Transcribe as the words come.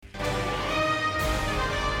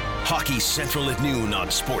Hockey Central at noon on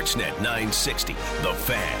Sportsnet 960. The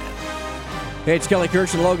Fan. Hey, it's Kelly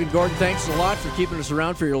Kirsch and Logan Gordon. Thanks a lot for keeping us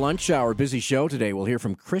around for your lunch hour. Busy show today. We'll hear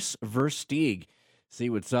from Kris Versteeg. See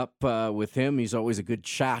what's up with him. He's always a good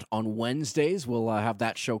chat on Wednesdays. We'll have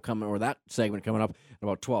that show coming, or that segment coming up at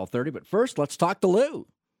about 12:30. But first, let's talk to Lou.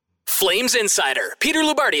 Flames Insider, Peter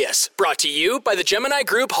Loubardias, brought to you by the Gemini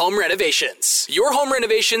Group Home Renovations. Your home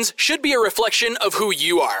renovations should be a reflection of who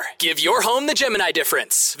you are. Give your home the Gemini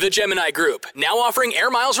difference. The Gemini Group, now offering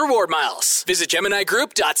Air Miles Reward Miles. Visit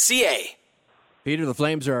GeminiGroup.ca. Peter, the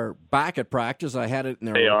Flames are back at practice. I had it, and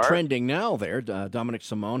they're trending now there. Dominic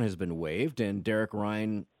Simone has been waived, and Derek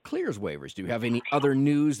Ryan clears waivers. Do you have any other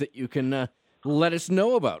news that you can let us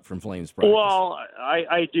know about from Flames practice? Well,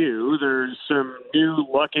 I do. There's some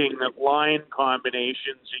new-looking line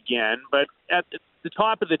combinations again, but at the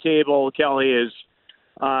top of the table, Kelly, is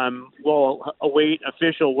we'll await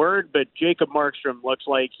official word, but Jacob Markstrom looks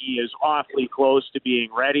like he is awfully close to being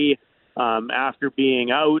ready after being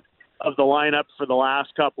out of the lineup for the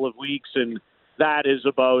last couple of weeks, and that is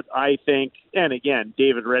about, I think, and again,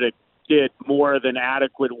 David Riddick did more than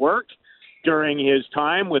adequate work during his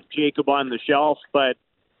time with Jacob on the shelf, but,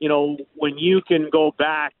 you know, when you can go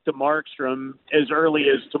back to Markstrom as early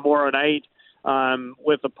as tomorrow night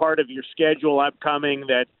with a part of your schedule upcoming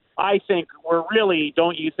that I think we're really,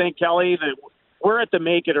 don't you think, Kelly, that we're at the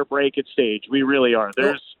make it or break it stage? We really are.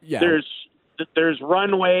 There's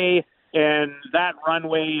runway, and that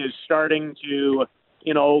runway is starting to,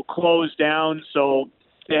 you know, close down. So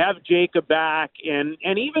to have Jacob back and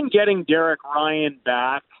even getting Derek Ryan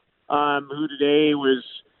back, who today was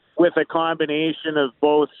with a combination of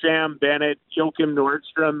both Sam Bennett, Joachim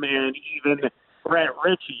Nordstrom, and even Brett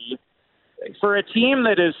Ritchie, for a team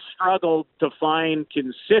that has struggled to find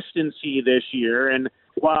consistency this year, and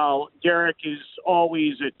while Derek is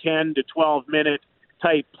always a 10 to 12 minute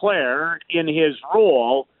type player in his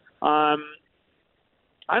role, I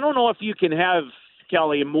don't know if you can have,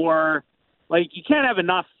 Kelly, more, like, you can't have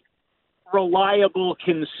enough reliable,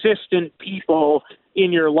 consistent people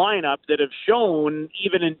in your lineup that have shown,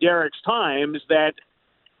 even in Derek's times, that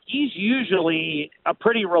he's usually a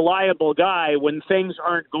pretty reliable guy when things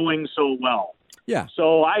aren't going so well. Yeah.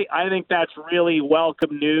 So I think that's really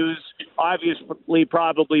welcome news. Obviously,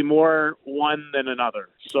 probably more one than another.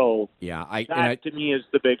 So yeah, that to me is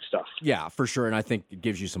the big stuff. Yeah, for sure. And I think it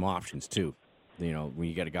gives you some options too. You know, when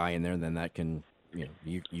you get a guy in there, then that can, you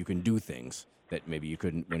know, you can do things that maybe you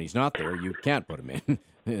couldn't when he's not there. You can't put him in.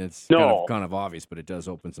 It's kind of obvious, but it does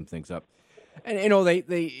open some things up. And you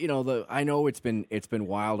know, I know it's been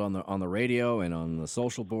wild on the radio and on the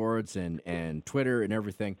social boards and Twitter and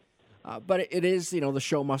everything. But it is, you know, the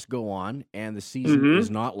show must go on, and the season is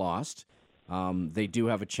not lost. They do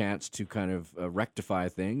have a chance to kind of rectify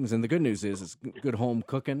things, and the good news is it's good home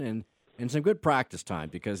cooking and some good practice time,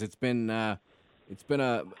 because it's been an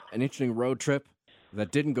interesting road trip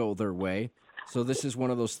that didn't go their way. So this is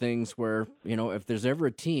one of those things where, you know, if there's ever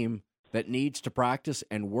a team that needs to practice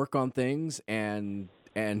and work on things and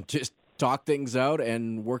just talk things out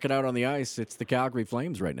and work it out on the ice, it's the Calgary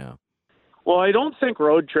Flames right now. Well, I don't think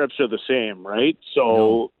road trips are the same, right?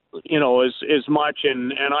 So, you know, as much,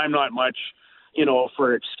 and I'm not much, you know,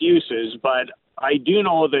 for excuses, but I do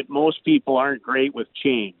know that most people aren't great with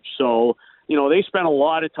change. So, you know, they spend a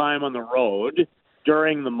lot of time on the road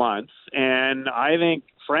during the month, and I think,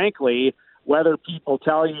 frankly, whether people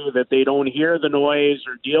tell you that they don't hear the noise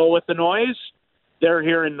or deal with the noise, they're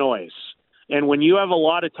hearing noise. And when you have a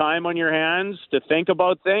lot of time on your hands to think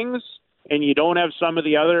about things and you don't have some of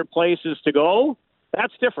the other places to go,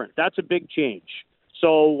 that's different. That's a big change.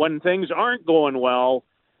 So when things aren't going well,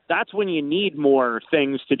 that's when you need more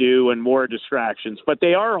things to do and more distractions. But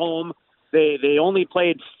they are home. They only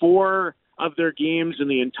played 4 of their games in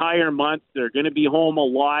the entire month. They're going to be home a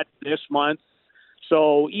lot this month.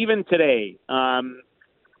 So even today, Ryan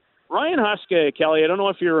Huska, Kelly, I don't know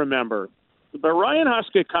if you remember, but Ryan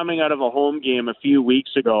Huska, coming out of a home game a few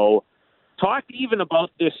weeks ago, talked even about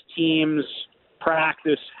this team's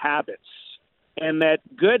practice habits, and that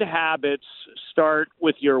good habits start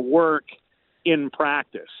with your work in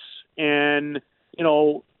practice. And, you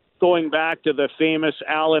know, going back to the famous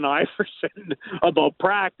Allen Iverson about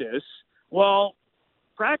practice, well,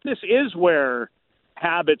 practice is where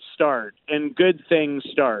habits start and good things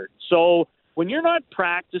start. So when you're not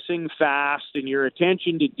practicing fast and your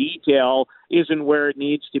attention to detail isn't where it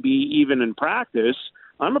needs to be even in practice,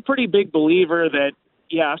 I'm a pretty big believer that,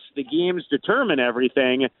 yes, the games determine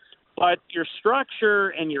everything, but your structure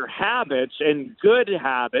and your habits and good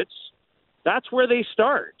habits, that's where they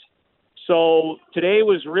start. So today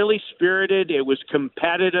was really spirited. It was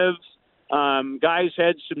competitive. Guys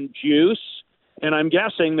had some juice, and I'm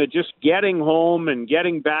guessing that just getting home and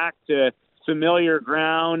getting back to familiar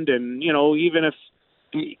ground, and, even if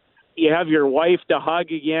you have your wife to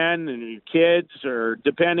hug again and your kids, or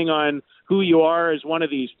depending on who you are as one of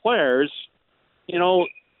these players,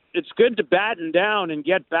 it's good to batten down and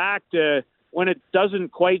get back to when it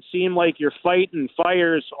doesn't quite seem like you're fighting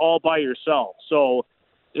fires all by yourself. So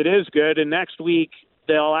it is good. And next week,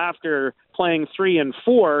 they'll, after playing 3 and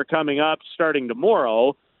 4 coming up starting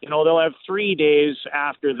tomorrow, they'll have 3 days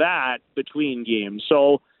after that between games.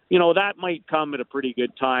 So, that might come at a pretty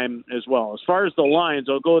good time as well. As far as the lines,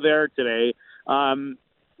 I'll go there today.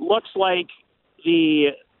 Looks like the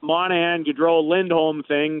Monahan, Gaudreau, Lindholm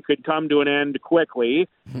thing could come to an end quickly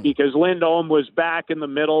because Lindholm was back in the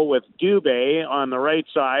middle with Dubé on the right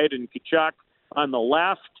side and Tkachuk on the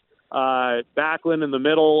left. Backlund in the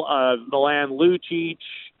middle of Milan Lucic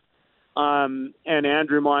and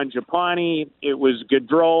Andrew Mangiapane. It was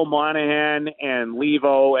Gaudreau, Monahan, and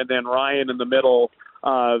Levo, and then Ryan in the middle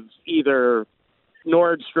of either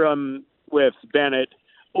Nordstrom with Bennett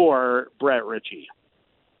or Brett Ritchie.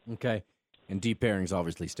 Okay. And deep pairings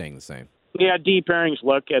obviously staying the same. Yeah, deep pairings,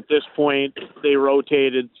 look, at this point, they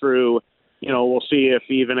rotated through, we'll see if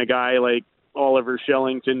even a guy like Oliver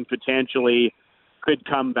Shillington potentially could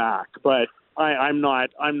come back. But I'm not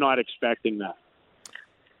expecting that.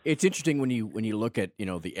 It's interesting when you look at,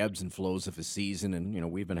 the ebbs and flows of a season,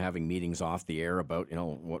 and, we've been having meetings off the air about,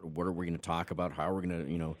 what are we going to talk about, how are we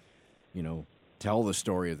going to, tell the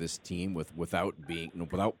story of this team without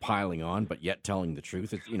piling on, but yet telling the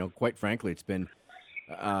truth. It's, quite frankly, it's been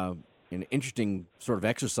an interesting sort of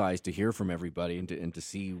exercise to hear from everybody and to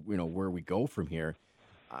see, where we go from here.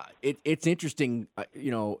 It's interesting,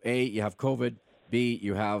 A, you have COVID, B,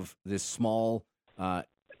 you have this small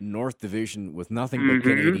North Division with nothing but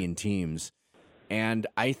Canadian teams. And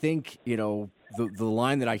I think, the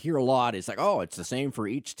line that I hear a lot is like, oh, it's the same for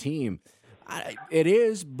each team. It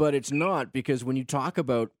is, but it's not, because when you talk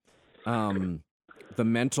about the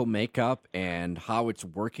mental makeup and how it's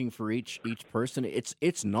working for each person,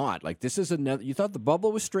 it's not. Like, this is another. You thought the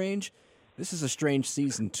bubble was strange. This is a strange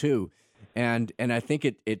season too, and I think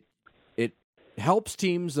it helps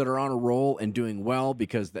teams that are on a roll and doing well,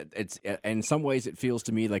 because it's, in some ways, it feels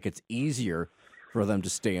to me like it's easier for them to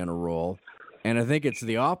stay on a roll. And I think it's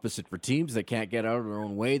the opposite for teams that can't get out of their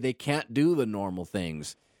own way. They can't do the normal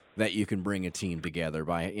things that you can bring a team together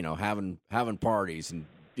by, having parties and,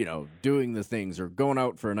 doing the things, or going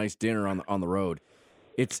out for a nice dinner on the road.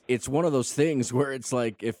 It's one of those things where it's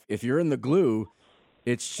like, if you're in the glue,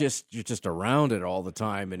 it's just, you're just around it all the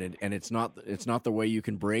time, and it's not the way you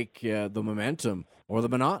can break the momentum or the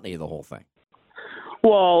monotony of the whole thing.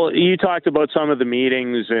 Well, you talked about some of the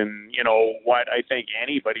meetings and, what I think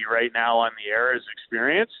anybody right now on the air has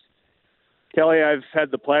experienced. Kelly, I've had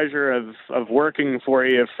the pleasure of working for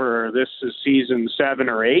you for this is season 7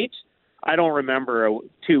 or 8. I don't remember a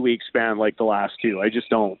 2-week span like the last 2. I just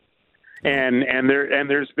don't. And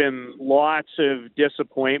there's been lots of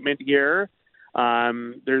disappointment here.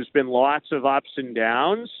 There's been lots of ups and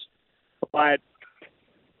downs, but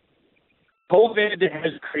COVID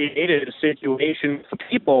has created a situation for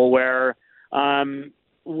people where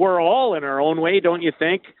we're all in our own way, don't you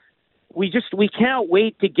think? We can't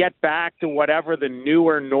wait to get back to whatever the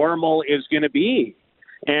newer normal is going to be.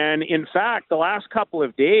 And in fact, the last couple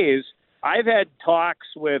of days, I've had talks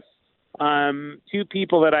with 2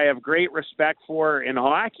 people that I have great respect for in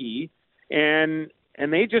hockey, and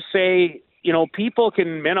they just say, people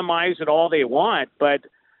can minimize it all they want, but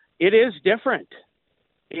it is different.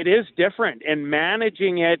 It is different. And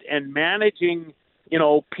managing it and managing,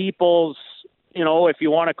 people's, if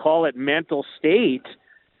you want to call it mental state,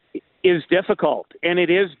 is difficult, and it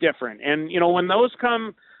is different. And, when those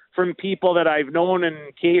come from people that I've known in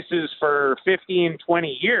cases for 15,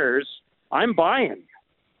 20 years, I'm buying.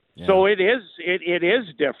 Yeah. So it is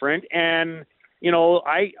different. And,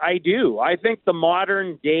 I do. I think the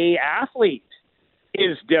modern day athlete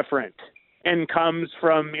is different and comes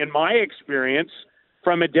from, in my experience,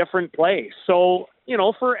 from a different place. So,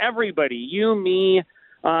 for everybody, you, me,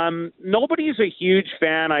 nobody's a huge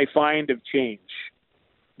fan, I find, of change,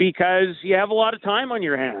 because you have a lot of time on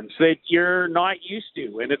your hands that you're not used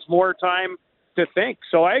to, and it's more time to think.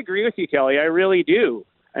 So I agree with you, Kelly. I really do.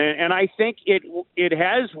 And I think it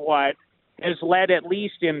has what has led, at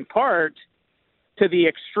least in part, to the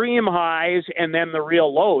extreme highs and then the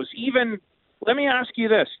real lows. Even, let me ask you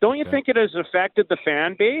this. Don't you think it has affected the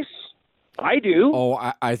fan base? I do.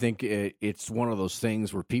 Oh, I think it's one of those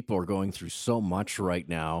things where people are going through so much right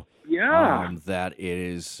now. Yeah. That it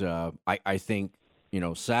is, I think,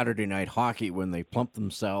 Saturday night hockey, when they plump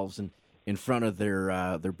themselves, and in front of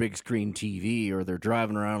their big screen TV, or they're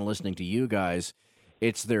driving around listening to you guys.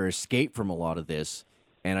 It's their escape from a lot of this.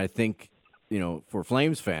 And I think, for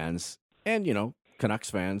Flames fans and,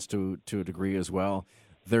 Canucks fans to a degree as well,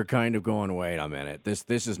 they're kind of going, wait a minute,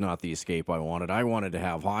 this is not the escape I wanted. I wanted to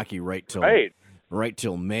have hockey right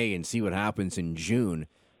till May and see what happens in June.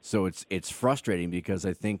 So it's frustrating because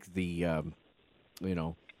I think the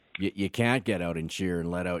you can't get out and cheer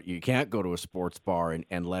and let out. You can't go to a sports bar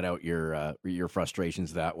and let out your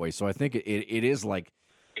frustrations that way. So I think it is like,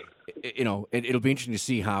 it'll be interesting to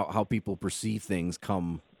see how people perceive things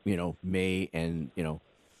come May, and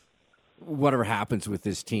whatever happens with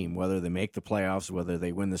this team, whether they make the playoffs, whether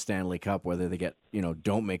they win the Stanley Cup, whether they get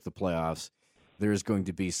don't make the playoffs. There's going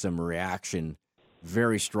to be some reaction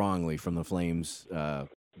very strongly from the Flames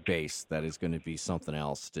base that is going to be something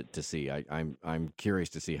else to see. I'm curious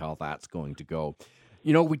to see how that's going to go.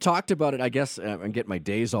 We talked about it. I guess I'm getting my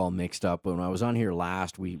days all mixed up. When I was on here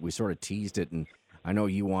last, we sort of teased it, and I know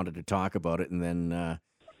you wanted to talk about it, and then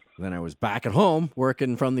I was back at home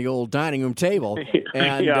working from the old dining room table,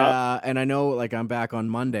 and and I know I'm back on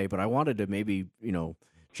Monday, but I wanted to maybe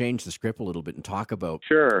change the script a little bit and talk about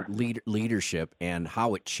leadership and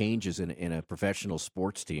how it changes in a professional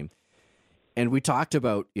sports team. And we talked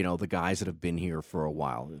about, the guys that have been here for a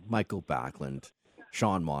while, Michael Backlund,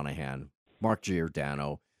 Sean Monahan, Mark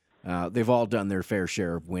Giordano. They've all done their fair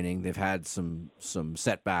share of winning. They've had some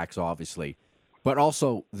setbacks, obviously. But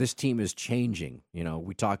also, this team is changing.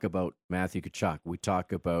 We talk about Matthew Tkachuk. We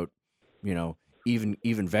talk about,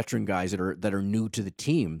 even veteran guys that are new to the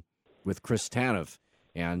team with Chris Tanev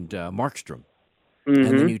and Markstrom. Mm-hmm.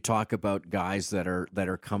 And then you talk about guys that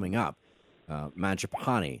are coming up,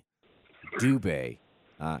 Mangiapane, Dubé,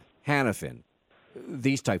 Hanifin,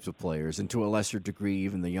 these types of players, and to a lesser degree,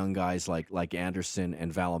 even the young guys like Anderson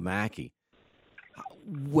and Valimaki.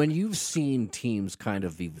 When you've seen teams kind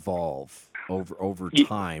of evolve over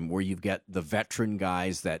time, where you've got the veteran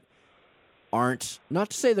guys that aren't, not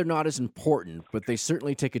to say they're not as important, but they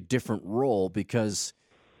certainly take a different role, because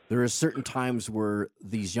there are certain times where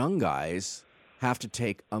these young guys have to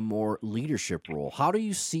take a more leadership role. How do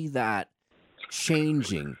you see that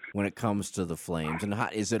changing when it comes to the Flames, and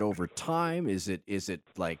is it over time? Is it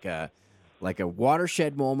like a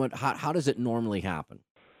watershed moment? How does it normally happen?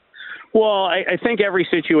 Well, I think every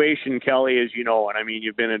situation, Kelly, as you know, and I mean,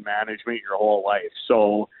 you've been in management your whole life,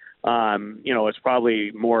 so it's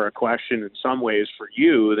probably more a question in some ways for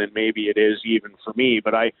you than maybe it is even for me.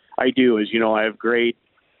 But I do, as you know, I have great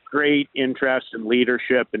interest in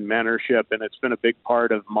leadership and mentorship, and it's been a big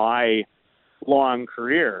part of my long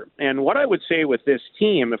career. And what I would say with this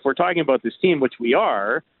team, if we're talking about this team, which we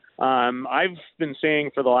are, I've been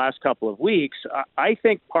saying for the last couple of weeks, I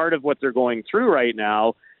think part of what they're going through right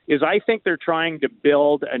now is I think they're trying to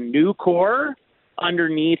build a new core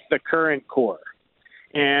underneath the current core.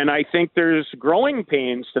 And I think there's growing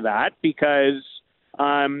pains to that because,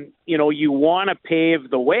 you want to pave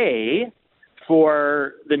the way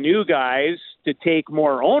for the new guys to take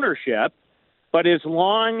more ownership. But as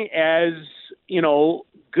long as,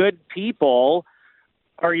 good people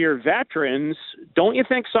are your veterans, don't you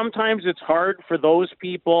think sometimes it's hard for those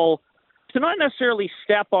people to not necessarily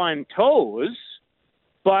step on toes,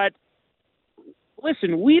 but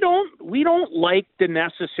listen, we don't like to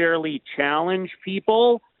necessarily challenge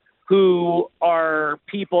people who are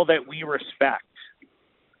people that we respect.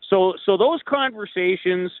 So those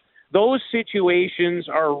conversations, those situations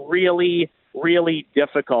are really, really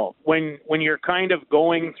difficult when you're kind of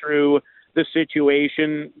going through the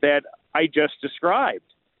situation that I just described.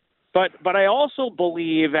 But I also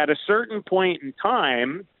believe at a certain point in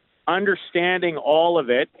time, understanding all of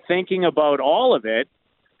it, thinking about all of it,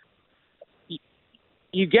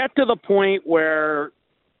 you get to the point where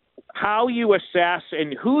how you assess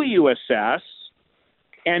and who you assess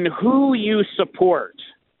and who you support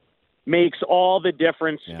makes all the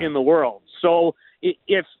difference in the world. So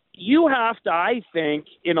if you have to, I think,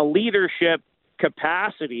 in a leadership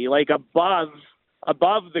capacity, like above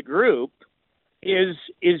the group, is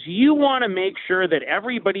you want to make sure that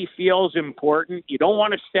everybody feels important. You don't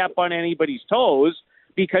want to step on anybody's toes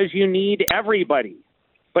because you need everybody.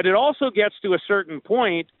 But it also gets to a certain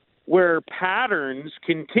point where patterns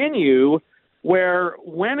continue, where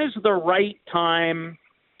when is the right time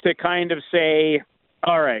to kind of say,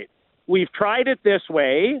 all right, we've tried it this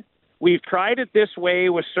way. We've tried it this way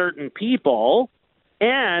with certain people.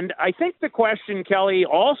 And I think the question, Kelly,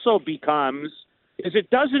 also becomes, is it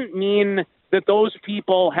doesn't mean that those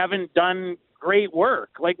people haven't done great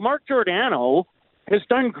work. Like Mark Giordano has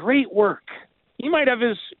done great work.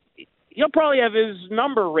 He'll probably have his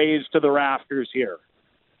number raised to the rafters here.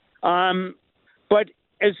 But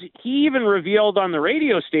as he even revealed on the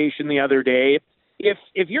radio station the other day, if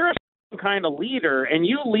you're a kind of leader and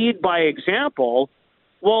you lead by example,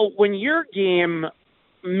 well, when your game,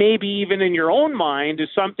 maybe even in your own mind, is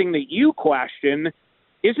something that you question,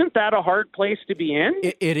 isn't that a hard place to be in?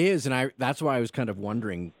 It is, and that's why I was kind of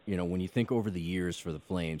wondering, when you think over the years for the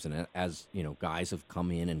Flames, and as, guys have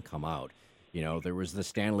come in and come out, there was the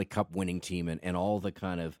Stanley Cup winning team and all the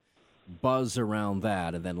kind of buzz around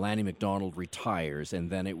that, and then Lanny McDonald retires,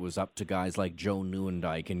 and then it was up to guys like Joe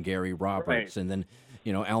Nieuwendyk and Gary Roberts, and then,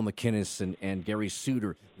 Al McInnes and Gary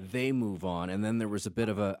Suter, they move on, and then there was a bit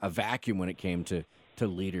of a vacuum when it came to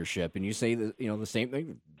leadership, and you say that, the same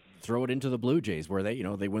thing, throw it into the Blue Jays where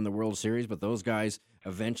they win the World Series, but those guys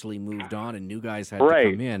eventually moved on and new guys had to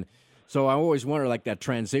come in. So I always wonder, like, that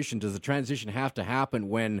transition, does the transition have to happen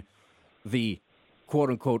when the quote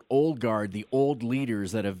unquote old guard, the old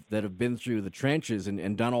leaders that have been through the trenches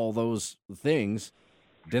and done all those things,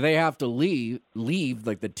 do they have to leave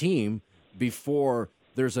like the team before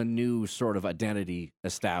there's a new sort of identity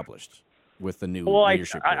established with the new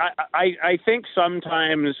leadership? I think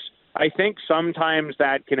sometimes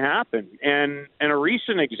that can happen. And a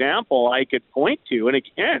recent example I could point to, and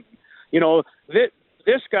again,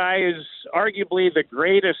 this guy is arguably the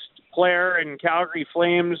greatest player in Calgary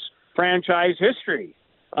Flames franchise history,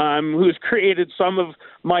 who's created some of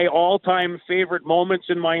my all-time favorite moments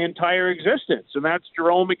in my entire existence, and that's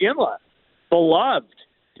Jerome McGinley. Beloved.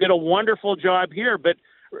 Did a wonderful job here. But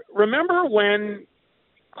remember when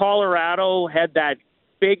Colorado had that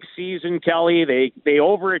big season, Kelly? They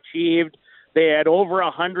overachieved. They had over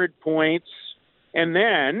 100 points. And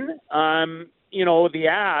then, the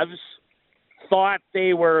Avs thought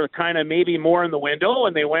they were kind of maybe more in the window,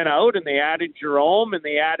 and they went out and they added Jerome and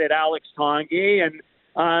they added Alex Tanguay.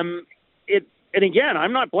 And again,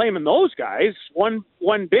 I'm not blaming those guys one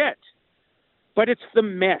bit, but it's the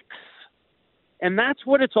mix. And that's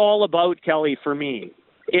what it's all about, Kelly, for me.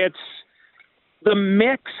 It's the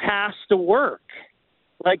mix has to work.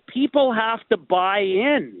 Like, people have to buy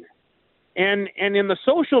in. And in the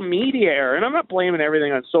social media era, and I'm not blaming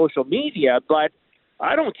everything on social media, but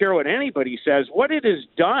I don't care what anybody says. What it has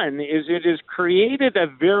done is it has created a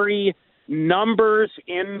very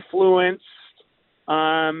numbers-influenced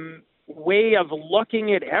way of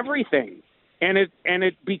looking at everything. And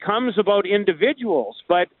it becomes about individuals,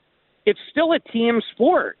 but it's still a team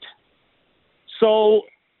sport. So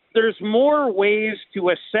there's more ways to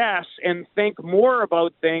assess and think more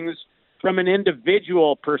about things from an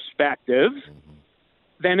individual perspective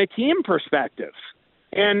than a team perspective.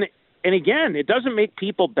 And again, it doesn't make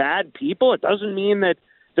people bad people. It doesn't mean that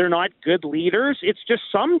they're not good leaders. It's just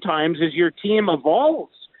sometimes as your team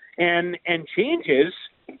evolves and changes,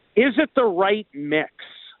 is it the right mix?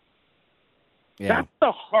 Yeah. That's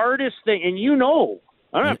the hardest thing. And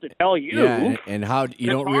I don't have to tell you. Yeah, and how you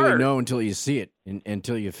don't really know until you see it,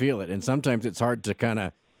 until you feel it. And sometimes it's hard to kind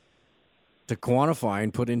of to quantify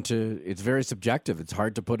and put into. It's very subjective. It's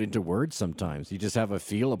hard to put into words sometimes. You just have a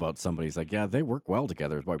feel about somebody. It's like, yeah, they work well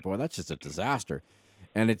together. Boy, that's just a disaster.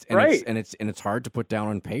 And it's hard to put down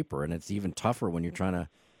on paper. And it's even tougher when you're trying to,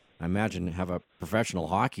 I imagine, have a professional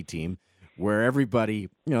hockey team where everybody,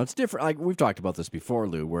 it's different. Like we've talked about this before,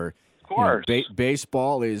 Lou, where.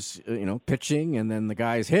 Baseball is, pitching, and then the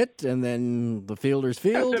guys hit, and then the fielders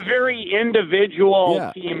field. It's a very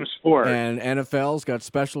individual team sport. And NFL's got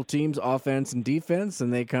special teams, offense and defense,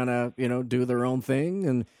 and they kind of, do their own thing.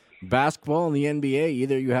 And basketball and the NBA,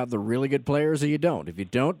 either you have the really good players or you don't. If you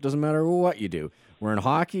don't, doesn't matter what you do. Where in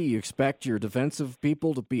hockey, you expect your defensive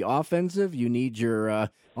people to be offensive. You need your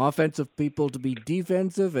offensive people to be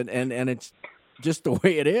defensive, and it's just the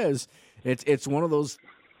way it is. It's one of those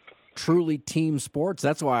truly team sports.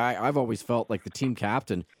 That's why I've always felt like the team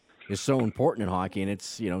captain is so important in hockey, and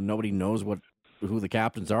it's nobody knows who the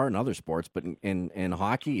captains are in other sports, but in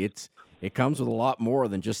hockey it comes with a lot more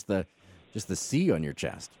than just the C on your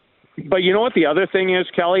chest. But you know what the other thing is,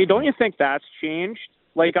 Kelly? Don't you think that's changed?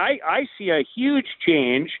 Like I see a huge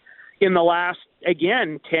change in the last,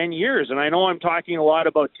 again, 10 years, and I know I'm talking a lot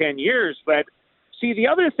about 10 years, but see, the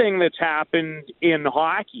other thing that's happened in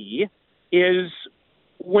hockey is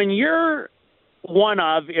when you're one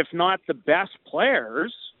of, if not the best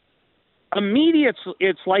players, immediately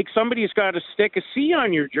it's like somebody's got to stick a C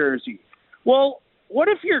on your jersey. Well, what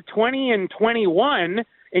if you're 20 and 21,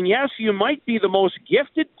 and yes, you might be the most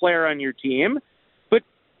gifted player on your team, but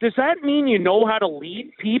does that mean you know how to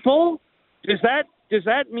lead people? Does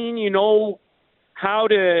that mean you know how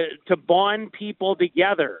to bond people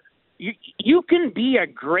together? You can be a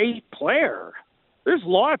great player. There's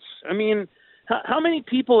lots. I mean, how many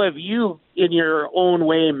people have you, in your own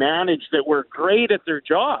way, managed that were great at their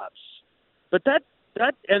jobs, but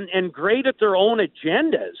and great at their own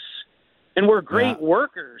agendas, and were great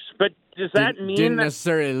workers? But does that mean didn't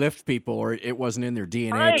necessarily lift people, or it wasn't in their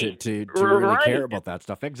DNA to really care about that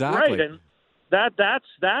stuff? Exactly. Right, and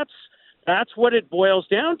that's what it boils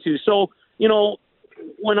down to. So,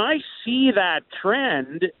 when I see that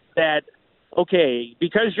trend that, okay,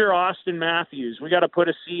 because you're Austin Matthews, we got to put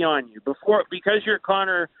a C on you. Because you're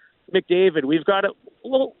Connor McDavid, we've got to.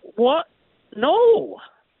 Well, what? No.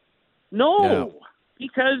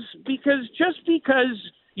 Because just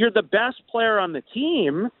because you're the best player on the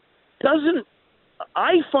team doesn't.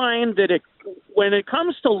 I find that when it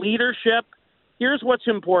comes to leadership, here's what's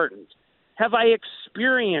important. Have I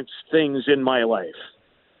experienced things in my life?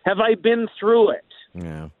 Have I been through it?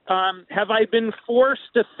 Yeah. Have I been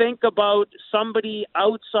forced to think about somebody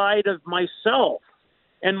outside of myself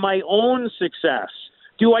and my own success?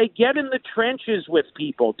 Do I get in the trenches with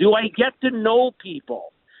people? Do I get to know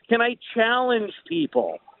people? Can I challenge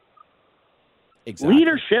people? Exactly.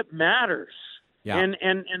 Leadership matters. Yeah.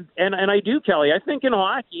 And I do, Kelly. I think in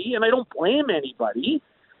hockey, and I don't blame anybody,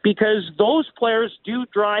 because those players do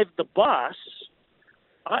drive the bus.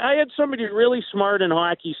 I had somebody really smart in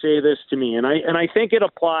hockey say this to me, and I think it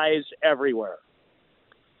applies everywhere.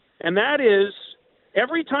 And that is,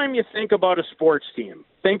 every time you think about a sports team,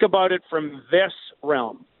 think about it from this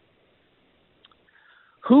realm.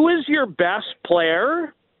 Who is your best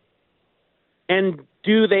player, and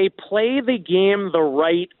do they play the game the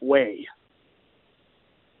right way?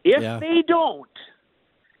 If they don't,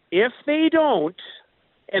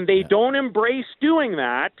 and they don't embrace doing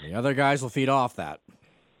that, the other guys will feed off that.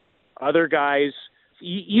 Other guys,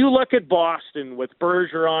 you look at Boston with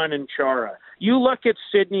Bergeron and Chara. You look at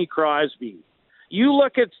Sidney Crosby. You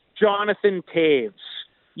look at Jonathan Taves.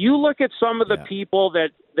 You look at some of the people that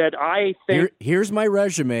I think. Here's my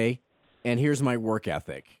resume, and here's my work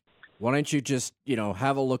ethic. Why don't you just,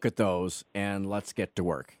 have a look at those, and let's get to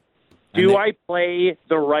work. Do I play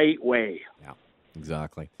the right way? Yeah,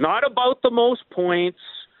 exactly. Not about the most points,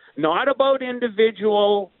 not about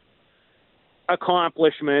individual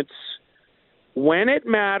accomplishments. When it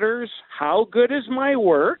matters, how good is my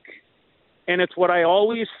work? And it's what I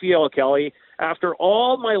always feel, Kelly, after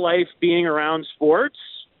all my life being around sports.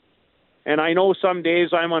 And I know some days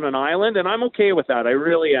I'm on an island, and I'm okay with that. I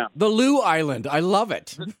really am. The Lou Island. I love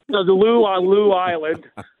it. The Lou Island.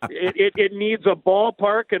 It needs a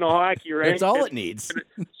ballpark and a hockey rink. That's all it needs.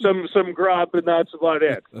 Some grub, and that's about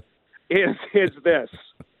it. Is this.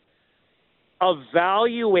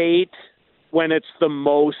 Evaluate when it's the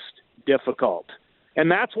most difficult.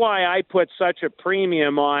 And that's why I put such a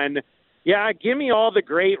premium on, give me all the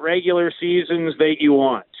great regular seasons that you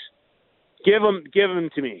want. Give them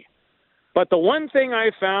to me. But the one thing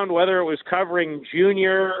I found, whether it was covering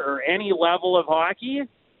junior or any level of hockey,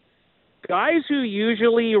 guys who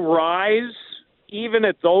usually rise even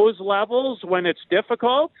at those levels when it's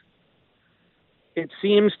difficult, it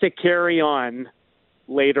seems to carry on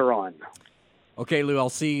later on. Okay, Lou, I'll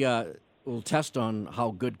see. We'll test on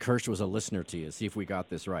how good Kirsch was a listener to you, see if we got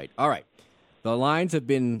this right. All right. The lines have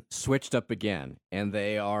been switched up again, and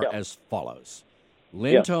they are as follows.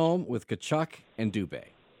 Lindholm with Tkachuk and Dubé.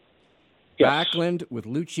 Yes. Backlund with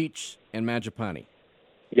Lucic and Mangiapane.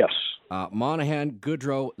 Yes. Monahan,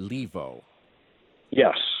 Goodrow, Levo.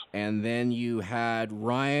 Yes. And then you had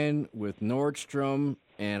Ryan with Nordstrom,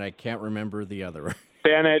 and I can't remember the other.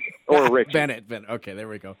 Bennett or Rich. Bennett. Okay, there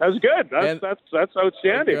we go. That's good. That's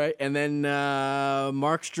outstanding. Okay, and then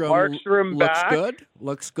Markstrom back.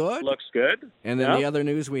 Looks good. Looks good. And then the other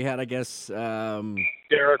news we had, I guess,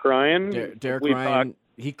 Derek Ryan. Derek Ryan.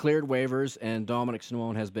 He cleared waivers, and Dominic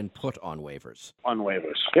Simone has been put on waivers.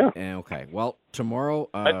 Yeah. Okay. Well, tomorrow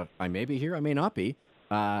I may be here. I may not be.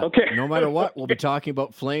 Okay. No matter what, we'll be talking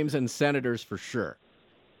about Flames and Senators for sure.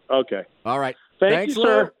 Okay. All right. Thanks, you,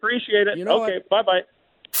 sir. Appreciate it. Okay. Bye-bye.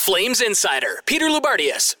 Flames Insider, Peter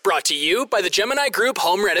Loubardias, brought to you by the Gemini Group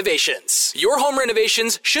Home Renovations. Your home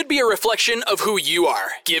renovations should be a reflection of who you are.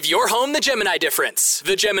 Give your home the Gemini difference.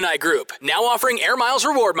 The Gemini Group, now offering Air Miles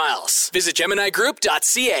Reward Miles. Visit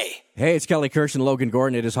GeminiGroup.ca. Hey, it's Kelly Kirsch and Logan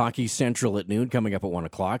Gordon. It is Hockey Central at noon. Coming up at 1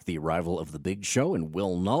 o'clock, the arrival of the Big Show and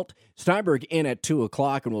Will Nault. Steinberg in at 2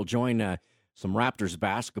 o'clock, and we'll join some Raptors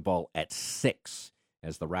basketball at 6,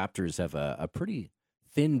 as the Raptors have a pretty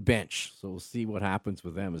thin bench, so we'll see what happens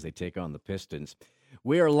with them as they take on the Pistons.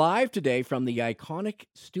 We are live today from the Iconic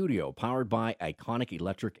Studio, powered by Iconic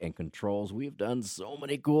Electric and Controls. We've done so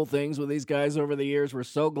many cool things with these guys over the years. We're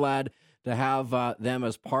so glad to have them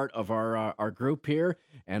as part of our group here,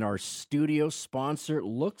 and our studio sponsor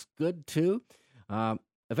looks good too.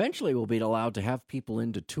 Eventually, we'll be allowed to have people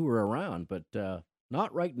in to tour around, but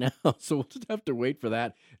not right now, so we'll just have to wait for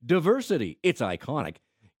that. Diversity, it's iconic.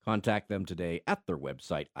 Contact them today at their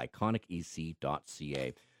website,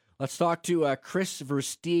 iconicec.ca. Let's talk to Kris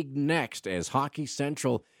Versteeg next as Hockey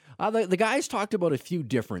Central. The guys talked about a few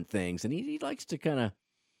different things, and he likes to kind of,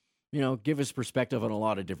 give his perspective on a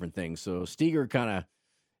lot of different things. So Steger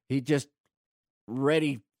he just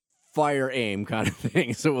ready, fire, aim kind of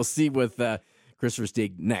thing. So we'll see with Kris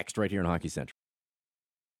Versteeg next right here on Hockey Central.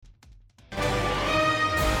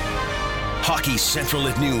 Hockey Central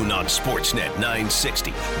at noon on Sportsnet 960,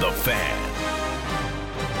 The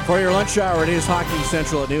Fan. For your lunch hour, it is Hockey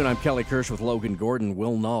Central at noon. I'm Kelly Kirsch with Logan Gordon,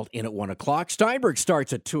 Will Nault in at 1 o'clock. Steinberg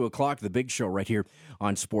starts at 2 o'clock, the big show right here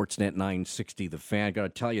on Sportsnet 960, The Fan. Got to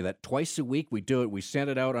tell you that twice a week we do it. We send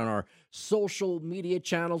it out on our social media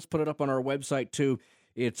channels, put it up on our website too.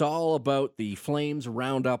 It's all about the Flames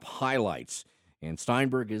Roundup highlights. And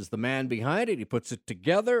Steinberg is the man behind it. He puts it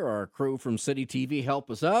together. Our crew from City TV help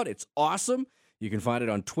us out. It's awesome. You can find it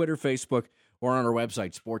on Twitter, Facebook, or on our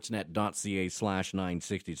website,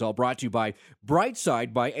 sportsnet.ca/960. It's all brought to you by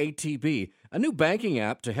Brightside by ATB, a new banking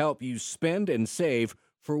app to help you spend and save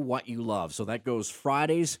for what you love. So that goes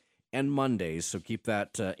Fridays and Mondays. So keep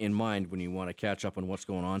that in mind when you want to catch up on what's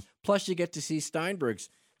going on. Plus, you get to see Steinberg's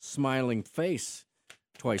smiling face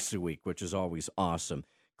twice a week, which is always awesome.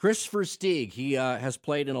 Kris Versteeg, he has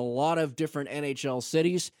played in a lot of different NHL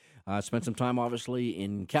cities. Spent some time, obviously,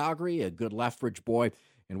 in Calgary, a good Lethbridge boy.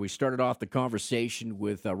 And we started off the conversation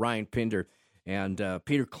with Ryan Pinder and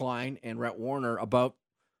Peter Klein and Rhett Warner about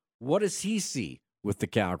what does he see with the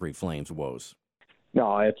Calgary Flames woes?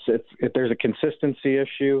 No, there's a consistency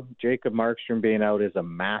issue. Jacob Markstrom being out is a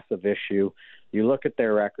massive issue. You look at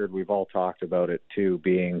their record, we've all talked about it too,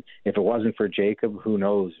 being if it wasn't for Jacob, who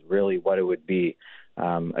knows really what it would be.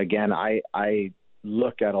 Again, I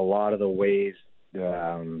look at a lot of the ways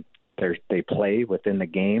they play within the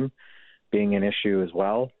game being an issue as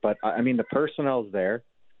well. But, I mean, the personnel's there.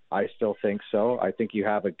 I still think so. I think you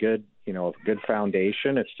have a good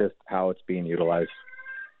foundation. It's just how it's being utilized.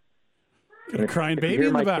 Got a crying baby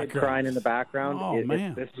in the background. Kid crying in the background. Oh,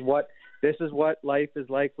 man. This is what life is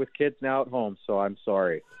like with kids now at home, so I'm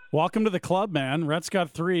sorry. Welcome to the club, man. Rhett's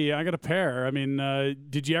got 3. I got a pair. I mean,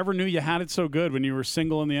 did you ever knew you had it so good when you were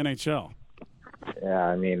single in the NHL? Yeah,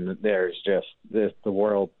 I mean, there's just the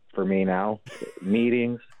world for me now.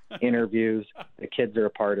 Meetings, interviews, the kids are a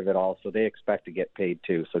part of it all, so they expect to get paid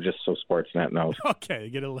too. So just so Sportsnet knows. Okay,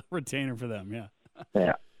 get a retainer for them, yeah.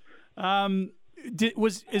 Yeah.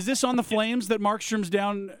 Is this on the Flames that Markstrom's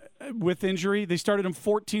down with injury? They started him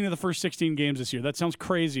 14 of the first 16 games this year. That sounds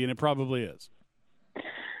crazy, and it probably is.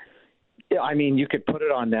 Yeah, I mean, you could put it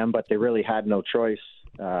on them, but they really had no choice.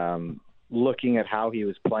 Looking at how he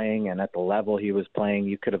was playing and at the level he was playing,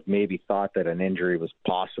 you could have maybe thought that an injury was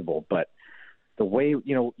possible. But the way,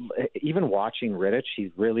 even watching Rittich, he's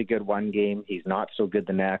really good one game. He's not so good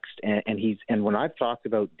the next. And when I've talked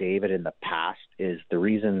about David in the past is the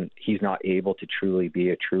reason he's not able to truly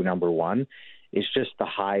be a true number one is just the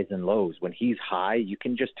highs and lows. When he's high, you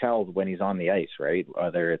can just tell when he's on the ice, right?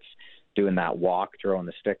 Whether it's doing that walk, throwing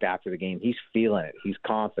the stick after the game, he's feeling it. He's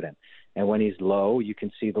confident. And when he's low, you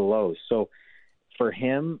can see the lows. So for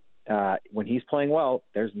him, when he's playing well,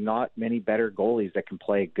 there's not many better goalies that can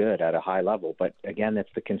play good at a high level. But again, it's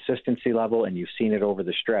the consistency level, and you've seen it over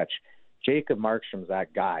the stretch. Jacob Markstrom's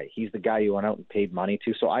that guy. He's the guy you went out and paid money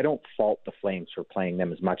to. So I don't fault the Flames for playing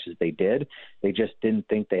them as much as they did. They just didn't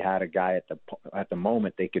think they had a guy at the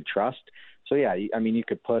moment they could trust. So yeah, I mean, you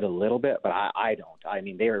could put a little bit, but I don't. I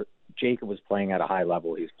mean, Jacob was playing at a high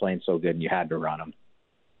level. He was playing so good, and you had to run him.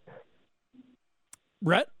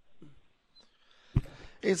 Rhett?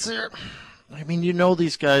 Is there – I mean,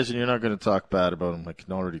 these guys, and you're not going to talk bad about them. I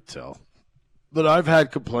can already tell. But I've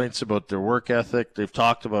had complaints about their work ethic. They've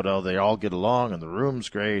talked about how they all get along and the room's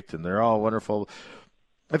great and they're all wonderful.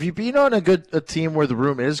 Have you been on a team where the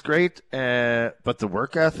room is great, but the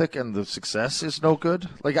work ethic and the success is no good?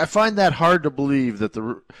 Like, I find that hard to believe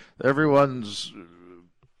that everyone's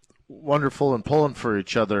wonderful and pulling for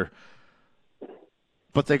each other,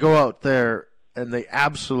 but they go out there and they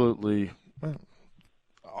absolutely, I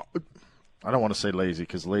don't want to say lazy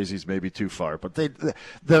because lazy's maybe too far, but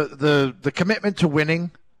the commitment to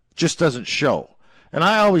winning just doesn't show. And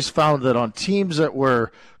I always found that on teams that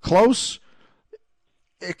were close,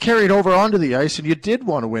 it carried over onto the ice, and you did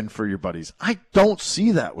want to win for your buddies. I don't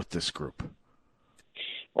see that with this group.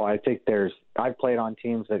 Well, I think I've played on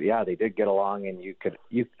teams that, yeah, they did get along, and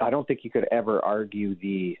I don't think you could ever argue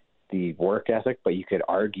the work ethic, but you could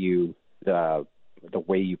argue the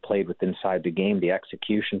way you played with inside the game, the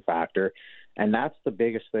execution factor. And that's the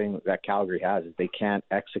biggest thing that Calgary has, is they can't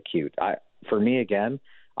execute. For me, again,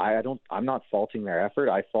 I'm not faulting their effort.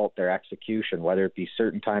 I fault their execution, whether it be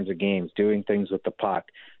certain times of games, doing things with the puck,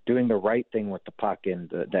 doing the right thing with the puck in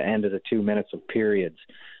the end of the 2 minutes of periods.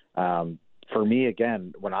 For me,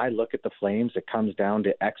 again, when I look at the Flames, it comes down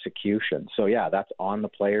to execution. So, yeah, that's on the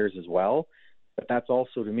players as well, but that's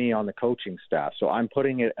also, to me, on the coaching staff. So I'm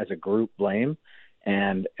putting it as a group blame.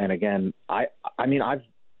 And again, I mean,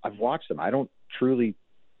 I've watched them. I don't truly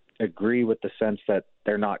agree with the sense that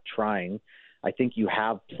they're not trying. I think you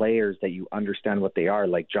have players that you understand what they are,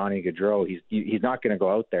 like Johnny Gaudreau. He's not going to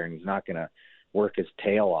go out there and he's not going to work his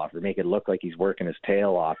tail off or make it look like he's working his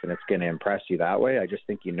tail off and it's going to impress you that way. I just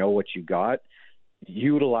think you know what you got,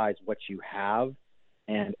 utilize what you have,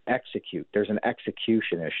 and execute. There's an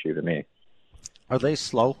execution issue to me. Are they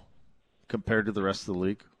slow compared to the rest of the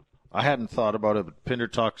league? I hadn't thought about it, but Pinder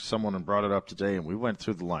talked to someone and brought it up today, and we went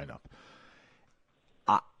through the lineup.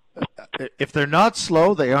 If they're not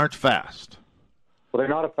slow, they aren't fast. Well, they're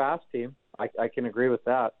not a fast team. I can agree with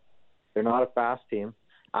that. They're not a fast team.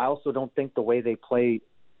 I also don't think the way they play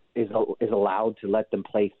is allowed to let them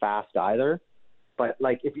play fast either. But,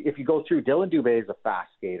 like, if you go through, Dylan Dubé is a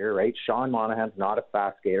fast skater, right? Sean Monahan's not a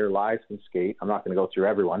fast skater. Lies can skate. I'm not going to go through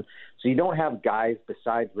everyone. So you don't have guys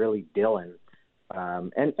besides really Dylan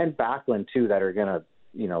and Backlund, too, that are going to,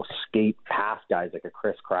 skate past guys like a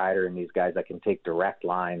Chris Kreider and these guys that can take direct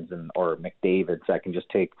lines, or McDavid's that can just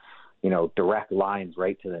take, direct lines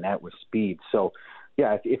right to the net with speed. So,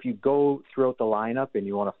 yeah, if you go throughout the lineup and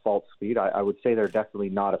you want to fault speed, I would say they're definitely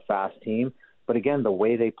not a fast team. But again, the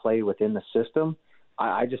way they play within the system,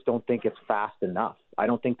 I just don't think it's fast enough. I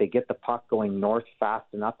don't think they get the puck going north fast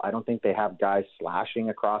enough. I don't think they have guys slashing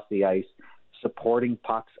across the ice, supporting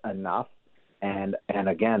pucks enough. And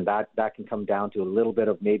again, that can come down to a little bit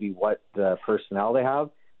of maybe what the personnel they have,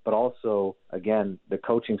 but also, again, the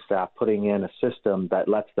coaching staff putting in a system that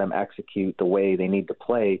lets them execute the way they need to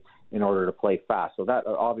play in order to play fast. So that,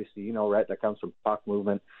 obviously, right, that comes from puck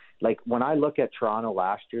movement. Like, when I look at Toronto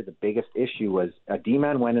last year, the biggest issue was a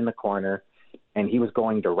D-man went in the corner, and he was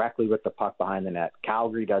going directly with the puck behind the net.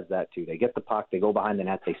 Calgary does that too. They get the puck, they go behind the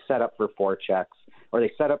net, they set up for forechecks, or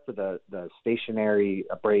they set up for the stationary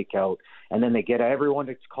breakout, and then they get everyone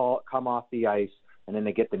to come off the ice, and then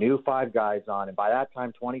they get the new 5 guys on, and by that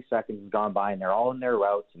time 20 seconds has gone by, and they're all in their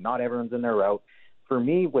routes, and not everyone's in their route. For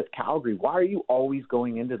me, with Calgary, why are you always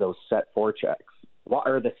going into those set forechecks?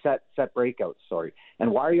 Or the set breakouts, sorry.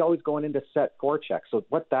 And why are you always going into set forechecks? So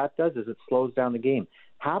what that does is it slows down the game.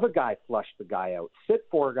 Have a guy flush the guy out. Sit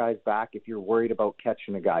 4 guys back if you're worried about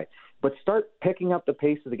catching a guy. But start picking up the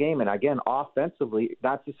pace of the game. And again, offensively,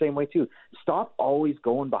 that's the same way too. Stop always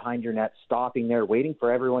going behind your net, stopping there, waiting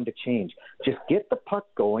for everyone to change. Just get the puck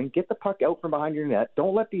going. Get the puck out from behind your net.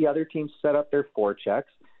 Don't let the other team set up their forechecks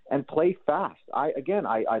and play fast. I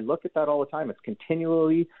look at that all the time. It's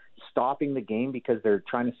continually stopping the game because they're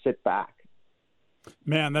trying to sit back.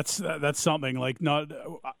 Man, that's something like not,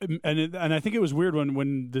 and I think it was weird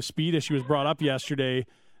when the speed issue was brought up yesterday.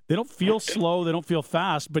 They don't feel slow, they don't feel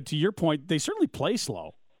fast, but to your point, they certainly play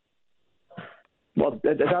slow. Well,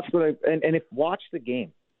 that's what watch the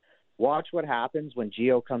game. Watch what happens when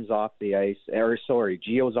Gio comes off the ice.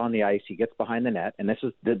 Gio's on the ice. He gets behind the net, and this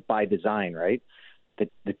is by design, right?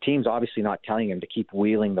 The team's obviously not telling him to keep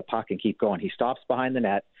wheeling the puck and keep going. He stops behind the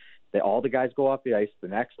net. All the guys go off the ice. The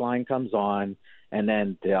next line comes on, and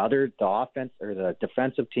then the offense or the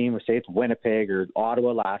defensive team, say it's Winnipeg or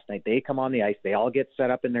Ottawa last night, they come on the ice. They all get set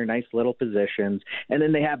up in their nice little positions, and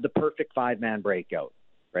then they have the perfect 5-man breakout,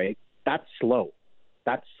 right? That's slow.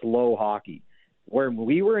 That's slow hockey. When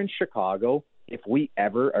we were in Chicago, if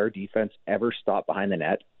our defense ever stopped behind the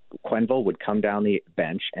net, Quenneville would come down the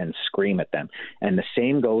bench and scream at them. And the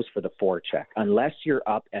same goes for the forecheck. Unless you're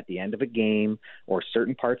up at the end of a game or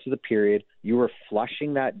certain parts of the period, you were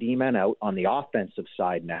flushing that D-man out on the offensive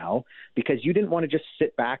side now because you didn't want to just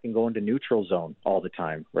sit back and go into neutral zone all the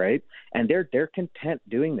time, right? And they're content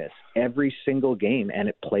doing this every single game, and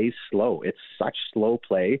it plays slow. It's such slow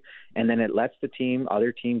play, and then it lets the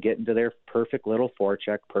other team get into their perfect little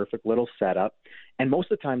forecheck, perfect little setup. And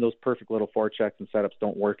most of the time, those perfect little forechecks and setups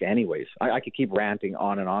don't work anyways. I could keep ranting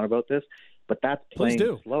on and on about this, but that's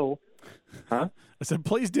playing slow. Huh? I said,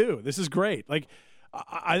 please do. This is great. Like,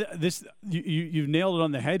 you've nailed it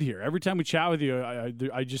on the head here. Every time we chat with you,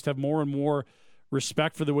 I just have more and more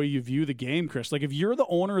respect for the way you view the game, Chris. Like, if you're the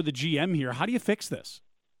owner or the GM here, how do you fix this?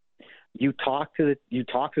 You talk to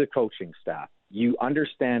the coaching staff. You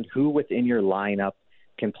understand who within your lineup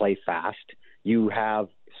can play fast. You have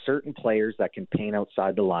certain players that can paint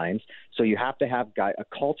outside the lines. So you have to have a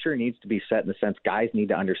culture needs to be set in the sense guys need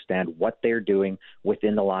to understand what they're doing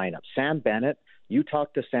within the lineup. Sam Bennett, you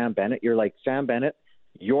talk to Sam Bennett, you're like, Sam Bennett,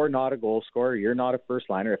 you're not a goal scorer. You're not a first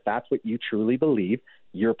liner. If that's what you truly believe,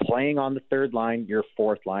 you're playing on the third line, your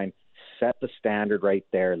fourth line. Set the standard right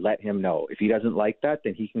there. Let him know. If he doesn't like that,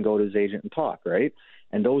 then he can go to his agent and talk, right?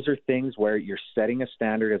 And those are things where you're setting a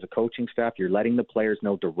standard as a coaching staff. You're letting the players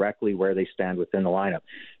know directly where they stand within the lineup.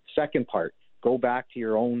 Second part, go back to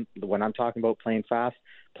your own, when I'm talking about playing fast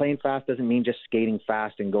doesn't mean just skating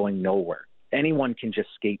fast and going nowhere. Anyone can just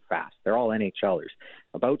skate fast. They're all NHLers.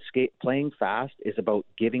 Playing fast is about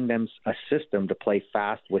giving them a system to play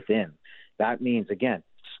fast within. That means, again,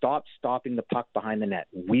 stop stopping the puck behind the net.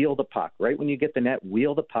 Wheel the puck. Right when you get the net,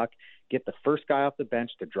 wheel the puck. Get the first guy off the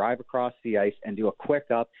bench to drive across the ice and do a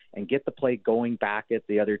quick up and get the play going back at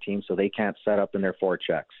the other team so they can't set up in their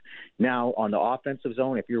forechecks. Now, on the offensive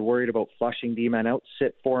zone, if you're worried about flushing D-men out,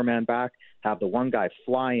 sit four-man back, have the one guy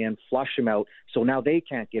fly in, flush him out, so now they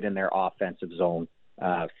can't get in their offensive zone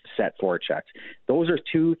set forechecks. Those are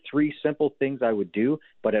 2-3 simple things I would do,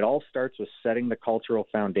 but it all starts with setting the cultural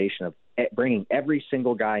foundation of bringing every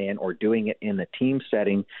single guy in or doing it in the team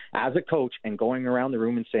setting as a coach and going around the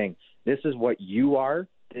room and saying, this is what you are,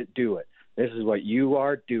 do it. This is what you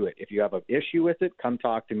are, do it. If you have an issue with it, come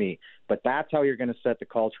talk to me. But that's how you're going to set the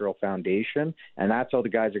cultural foundation, and that's how the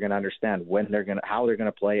guys are going to understand how they're going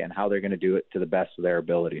to play and how they're going to do it to the best of their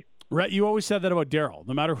ability. Rhett, you always said that about Darryl.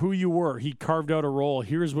 No matter who you were, he carved out a role.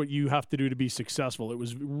 Here's what you have to do to be successful. It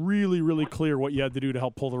was really, really clear what you had to do to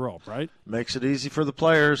help pull the rope, right? Makes it easy for the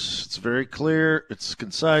players. It's very clear. It's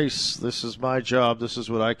concise. This is my job. This is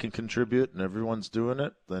what I can contribute, and everyone's doing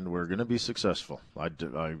it. Then we're going to be successful. I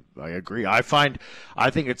agree. I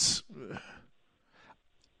think it's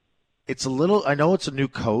a little – I know it's a new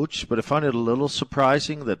coach, but I find it a little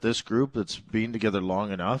surprising that this group that's been together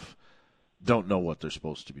long enough don't know what they're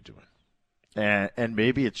supposed to be doing. And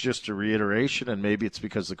maybe it's just a reiteration, and maybe it's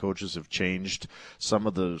because the coaches have changed some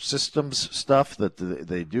of the systems stuff that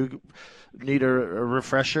they do need a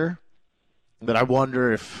refresher. But I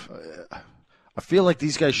wonder if I feel like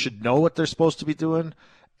these guys should know what they're supposed to be doing,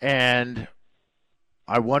 and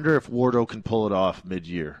I wonder if Wardo can pull it off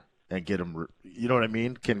mid-year and get them, you know what I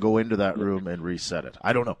mean, can go into that room and reset it.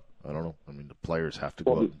 I don't know. I mean, the players have to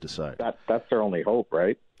go out and decide. That's their only hope,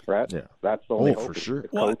 right, Brett? Yeah. That's the only hope. For sure. The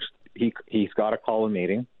coach, he's got to call a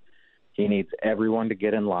meeting. He needs everyone to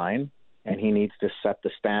get in line, and he needs to set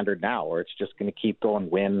the standard now, or it's just going to keep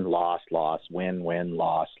going win, loss, win,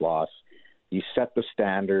 loss. You set the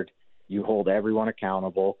standard. You hold everyone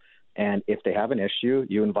accountable. And if they have an issue,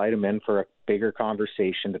 you invite them in for a bigger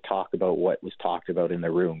conversation to talk about what was talked about in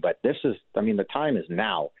the room. But the time is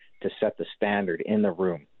now to set the standard in the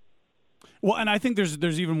room. Well, and I think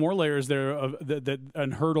there's even more layers there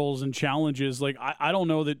and hurdles and challenges. Like, I don't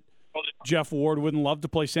know that Jeff Ward wouldn't love to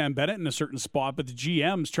play Sam Bennett in a certain spot, but the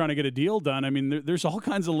GM's trying to get a deal done. I mean, there's all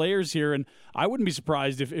kinds of layers here, and I wouldn't be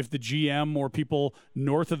surprised if the GM or people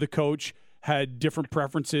north of the coach had different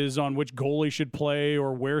preferences on which goalie should play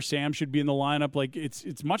or where Sam should be in the lineup. Like,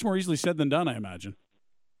 it's much more easily said than done, I imagine.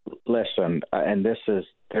 Listen, and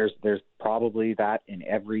there's probably that in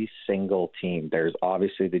every single team. There's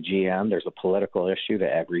obviously the GM. There's a political issue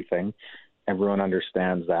to everything. Everyone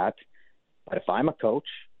understands that. But if I'm a coach,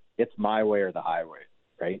 it's my way or the highway,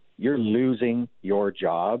 right? You're losing your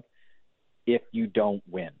job if you don't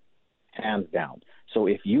win, hands down. So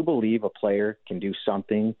if you believe a player can do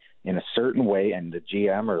something in a certain way and the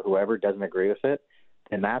GM or whoever doesn't agree with it,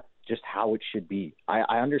 then that's just how it should be.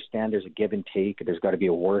 I understand there's a give and take. There's got to be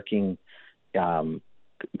a working they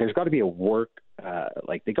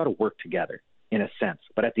got to work together in a sense.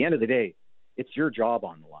 But at the end of the day, it's your job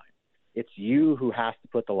on the line. It's you who has to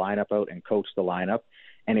put the lineup out and coach the lineup.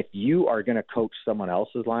 And if you are going to coach someone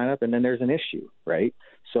else's lineup, and then there's an issue, right?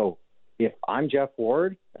 So if I'm Jeff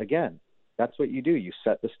Ward, again, that's what you do. You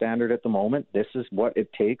set the standard at the moment. This is what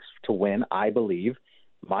it takes to win, I believe.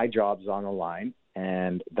 My job's on the line,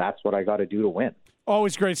 and that's what I got to do to win.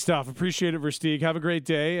 Always great stuff. Appreciate it, Versteeg. Have a great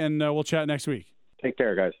day, and we'll chat next week. Take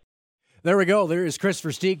care, guys. There we go. There is Kris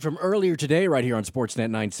Versteeg from earlier today right here on Sportsnet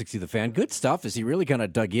 960 The Fan. Good stuff as he really kind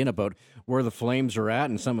of dug in about where the Flames are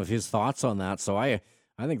at and some of his thoughts on that. So I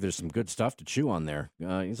think there's some good stuff to chew on there.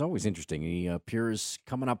 He's always interesting. He appears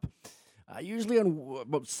coming up usually on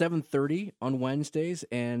about 7:30 on Wednesdays,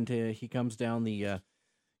 and he comes down the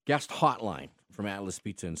guest hotline from Atlas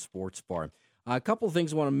Pizza and Sports Bar. A couple of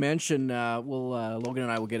things I want to mention. Logan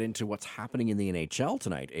and I will get into what's happening in the NHL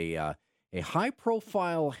tonight. A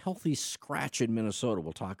high-profile healthy scratch in Minnesota.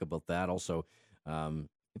 We'll talk about that. Also,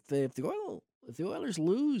 if the if the Oilers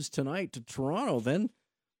lose tonight to Toronto, then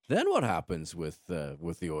what happens with the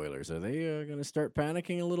Oilers? Are they going to start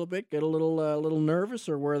panicking a little bit, get a little nervous,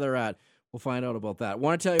 or where they're at? We'll find out about that. I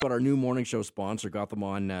want to tell you about our new morning show sponsor. Got them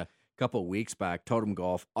on a couple of weeks back. Totem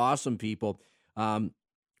Golf, awesome people. When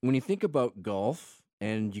you think about golf,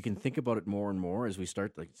 and you can think about it more and more as we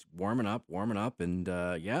start it's warming up, and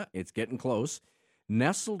it's getting close.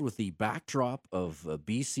 Nestled with the backdrop of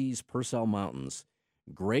BC's Purcell Mountains,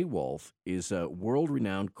 Grey Wolf is a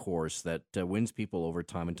world-renowned course that wins people over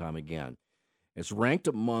time and time again. It's ranked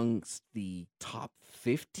amongst the top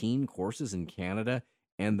 15 courses in Canada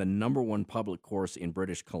and the number one public course in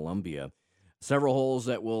British Columbia. Several holes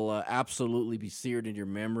that will absolutely be seared in your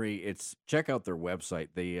memory. Check out their website.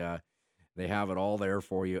 They have it all there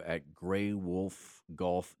for you at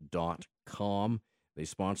greywolfgolf.com. They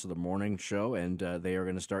sponsor the morning show, and they are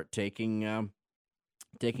going to start taking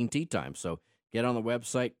tee time. So get on the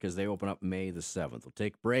website because they open up May the 7th. We'll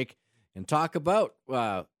take a break and talk about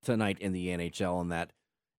tonight in the NHL and that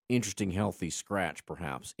interesting, healthy scratch,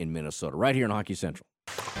 perhaps, in Minnesota, right here on Hockey Central.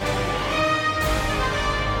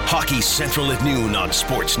 Hockey Central at noon on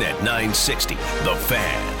Sportsnet 960, The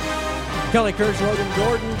Fan. Kelly Kurz, Logan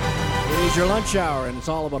Gordon. It is your lunch hour, and it's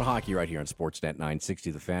all about hockey right here on Sportsnet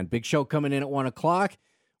 960, The Fan. Big show coming in at 1 o'clock.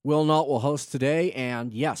 Will Nault will host today,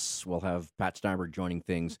 and yes, we'll have Pat Steinberg joining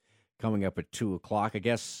things coming up at 2 o'clock. I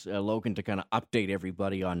guess, Logan, to kind of update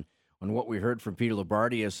everybody on what we heard from Peter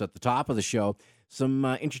Loubardias at the top of the show. Some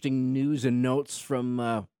interesting news and notes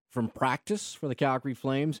from practice for the Calgary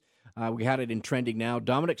Flames. We had it in trending now.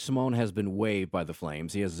 Dominic Simone has been waived by the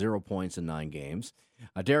Flames. He has 0 points in 9 games.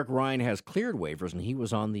 Derek Ryan has cleared waivers, and he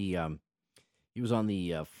was on the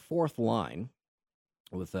fourth line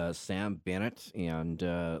with Sam Bennett. And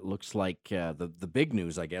looks like the big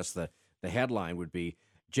news, I guess, the headline would be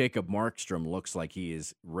Jacob Markstrom looks like he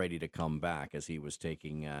is ready to come back, as he was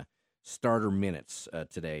taking starter minutes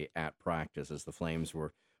today at practice, as the Flames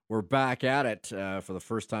were back at it for the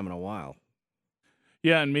first time in a while.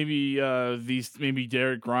 Yeah, and maybe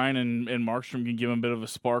Derek Ryan and Markstrom can give him a bit of a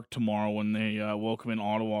spark tomorrow when they welcome in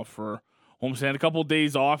Ottawa for homestand. A couple of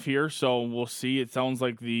days off here, so we'll see. It sounds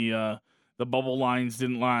like the bubble lines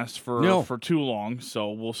didn't last for too long,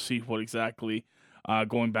 so we'll see what exactly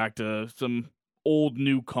going back to some old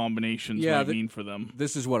new combinations might mean for them.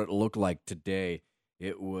 This is what it looked like today.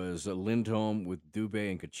 It was Lindholm with Dubé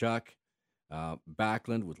and Tkachuk,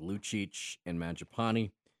 Backlund with Lucic and Mangiapane,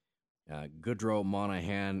 Goodrow,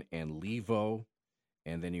 Monahan, and Levo.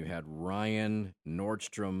 And then you had Ryan,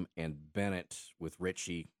 Nordstrom, and Bennett with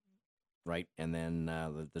Ritchie, right? And then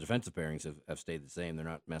the defensive pairings have stayed the same. They're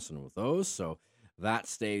not messing with those, so that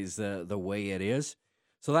stays the way it is.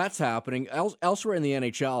 So that's happening. Elsewhere in the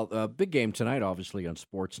NHL, a big game tonight, obviously, on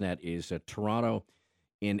Sportsnet is Toronto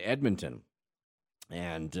in Edmonton.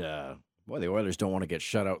 And, the Oilers don't want to get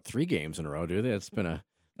shut out 3 games in a row, do they? That'll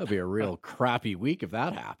be a real crappy week if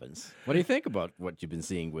that happens. What do you think about what you've been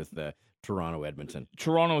seeing with Toronto-Edmonton?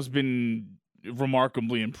 Toronto's been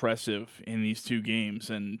remarkably impressive in these 2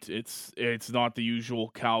 games, and it's not the usual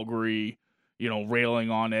Calgary,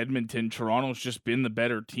 railing on Edmonton. Toronto's just been the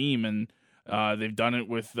better team, and they've done it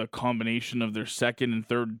with the combination of their second and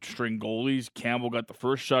third string goalies. Campbell got the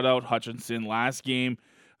first shutout, Hutchinson last game.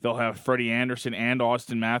 They'll have Freddie Anderson and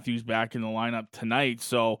Austin Matthews back in the lineup tonight.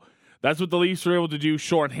 So that's what the Leafs are able to do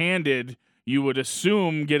shorthanded. You would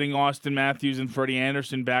assume getting Austin Matthews and Freddie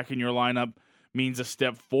Anderson back in your lineup means a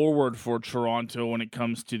step forward for Toronto when it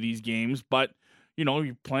comes to these games. But,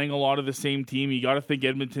 you're playing a lot of the same team. You got to think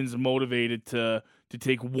Edmonton's motivated to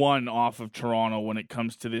take one off of Toronto when it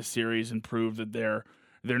comes to this series and prove that they're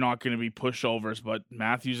not going to be pushovers. But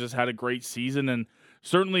Matthews has had a great season, and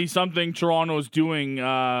certainly something Toronto is doing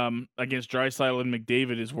against Draisaitl and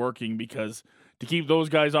McDavid is working, because to keep those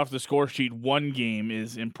guys off the score sheet 1 game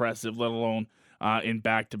is impressive, let alone in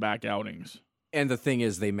back-to-back outings. And the thing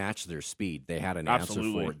is, they matched their speed. They had an answer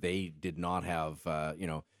for it. They did not have,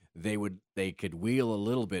 they could wheel a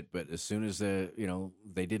little bit, but as soon as they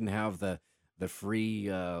didn't have the free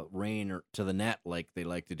rein to the net like they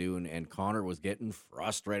like to do, and Connor was getting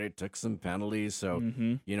frustrated, took some penalties, so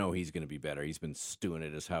he's going to be better. He's been stewing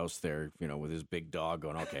at his house there, with his big dog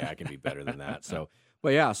going, okay, I can be better than that. So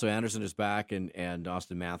Anderson is back and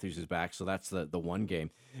Austin Matthews is back, so that's the 1 game.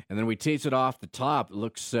 And then we tease it off the top. It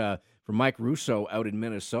looks, for Mike Russo out in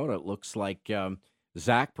Minnesota, it looks like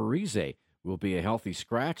Zach Parise will be a healthy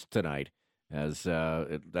scratch tonight, as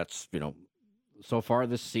that's, so far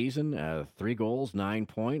this season, 3 goals, 9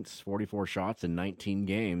 points, 44 shots in 19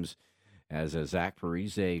 games, as Zach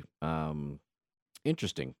Parise.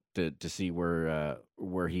 Interesting to see where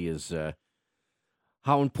he is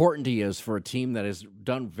how important he is for a team that has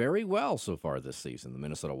done very well so far this season, the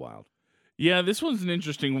Minnesota Wild. Yeah, this one's an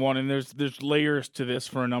interesting one, and there's layers to this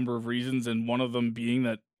for a number of reasons, and one of them being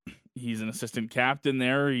that he's an assistant captain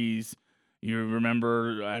there. You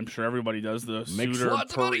remember, I'm sure everybody does, the Suter.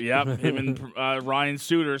 Him and Ryan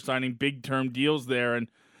Suter signing big-term deals there. And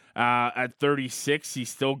at 36, he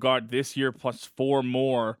still got this year plus 4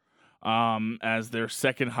 more as their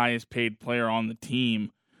second highest paid player on the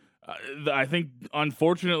team. I think,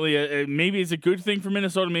 unfortunately, maybe it's a good thing for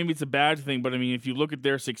Minnesota, maybe it's a bad thing. But, I mean, if you look at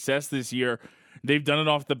their success this year, they've done it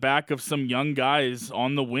off the back of some young guys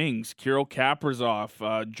on the wings. Kirill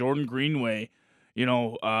Kaprizov, Jordan Greenway.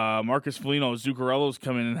 Marcus Foligno, Zuccarello's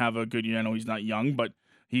come in and have a good year. I know he's not young, but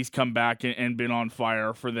he's come back and been on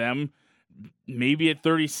fire for them. Maybe at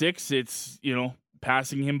 36, it's,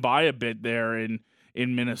 passing him by a bit there in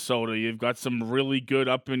Minnesota. You've got some really good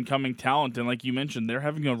up-and-coming talent, and like you mentioned, they're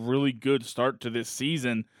having a really good start to this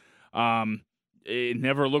season. It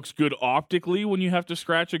never looks good optically when you have to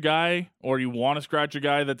scratch a guy, or you want to scratch a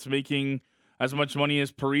guy that's making as much money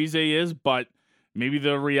as Parise is, but maybe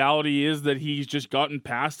the reality is that he's just gotten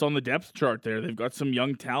passed on the depth chart there. They've got some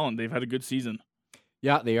young talent. They've had a good season.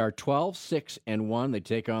 Yeah, they are 12-6-1. They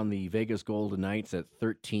take on the Vegas Golden Knights at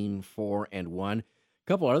 13-4-1. A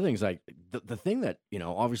couple other things, like the thing that,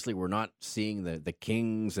 obviously we're not seeing the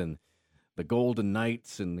Kings and the Golden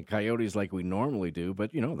Knights and the Coyotes like we normally do,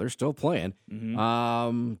 but, they're still playing.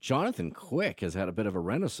 Mm-hmm. Jonathan Quick has had a bit of a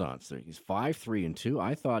renaissance there. He's 5-3-2.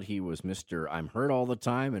 I thought he was Mr. I'm hurt all the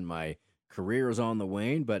time and my career is on the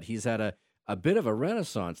wane, but he's had a bit of a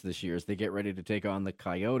renaissance this year as they get ready to take on the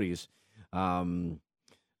Coyotes.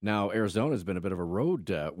 Now, Arizona's been a bit of a road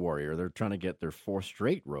warrior. They're trying to get their 4th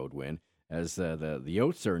straight road win, as the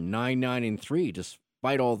Yotes are 9-9-3,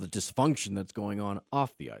 despite all the dysfunction that's going on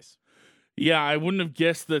off the ice. Yeah, I wouldn't have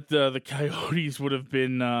guessed that the Coyotes would have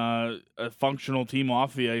been a functional team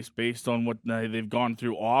off the ice based on what they've gone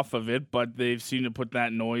through off of it, but they've seemed to put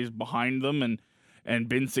that noise behind them and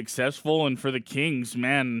been successful. And for the Kings,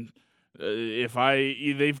 man,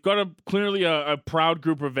 they've got clearly a proud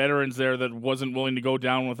group of veterans there that wasn't willing to go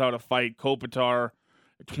down without a fight. Kopitar,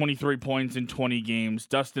 23 points in 20 games.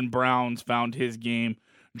 Dustin Brown's found his game.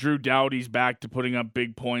 Drew Doughty's back to putting up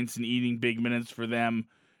big points and eating big minutes for them.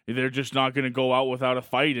 They're just not going to go out without a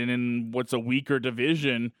fight. And in what's a weaker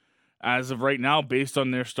division, as of right now, based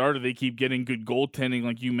on their starter, they keep getting good goaltending,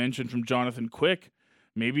 like you mentioned, from Jonathan Quick.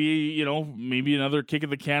 Maybe another kick of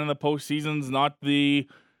the can in the postseason's not the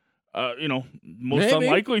most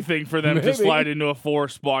unlikely thing for them to slide into a 4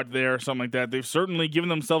 spot there or something like that. They've certainly given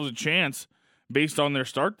themselves a chance based on their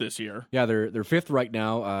start this year. Yeah, they're 5th right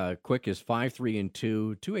now. Quick is 5-3-2,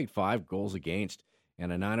 285 goals against,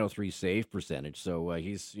 and a .903 save percentage. So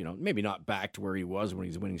he's, maybe not back to where he was when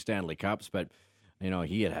he's winning Stanley Cups, but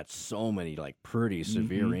he had so many pretty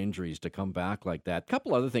severe injuries to come back like that. A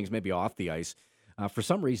couple other things maybe off the ice. For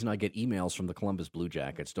some reason, I get emails from the Columbus Blue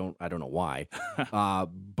Jackets. I don't know why,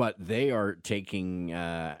 but they are taking,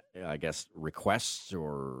 requests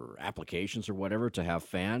or applications or whatever to have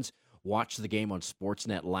fans watch the game on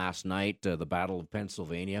Sportsnet last night. The Battle of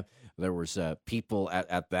Pennsylvania. There was people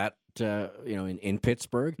at that, in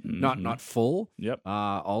Pittsburgh, not full. Yep.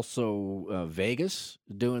 Also, Vegas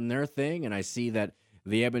doing their thing, and I see that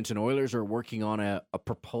the Edmonton Oilers are working on a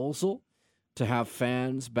proposal to have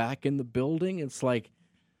fans back in the building. It's like,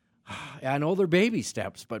 I know they're baby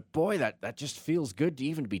steps, but boy, that just feels good to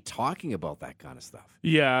even be talking about that kind of stuff.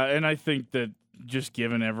 Yeah, and I think that just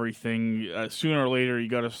given everything, sooner or later you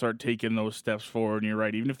got to start taking those steps forward. And you're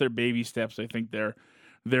right, even if they're baby steps, I think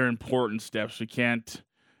they're important steps. We can't,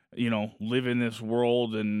 live in this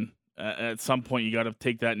world, and at some point you got to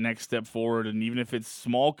take that next step forward. And even if it's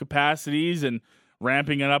small capacities and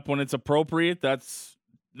ramping it up when it's appropriate, that's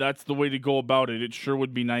the way to go about it. It sure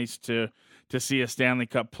would be nice to see a Stanley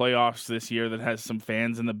Cup playoffs this year that has some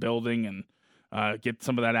fans in the building and get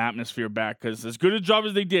some of that atmosphere back. Because as good a job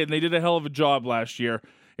as they did, and they did a hell of a job last year,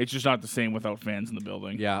 it's just not the same without fans in the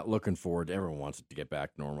building. Yeah, looking forward. Everyone wants it to get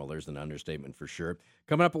back normal. There's an understatement for sure.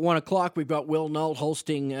 Coming up at 1 o'clock, we've got Will Nault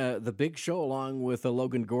hosting the big show along with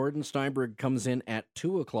Logan Gordon. Steinberg comes in at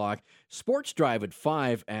 2 o'clock. Sports Drive at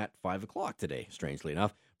 5 o'clock today, strangely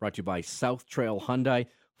enough. Brought to you by South Trail Hyundai.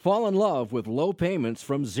 Fall in love with low payments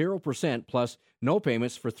from 0% plus no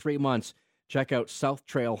payments for 3 months. Check out South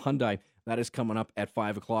Trail Hyundai. That is coming up at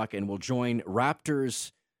 5 o'clock, and we'll join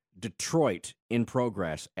Raptors Detroit in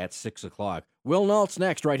progress at 6 o'clock. Will Nault's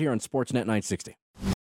next right here on Sportsnet 960.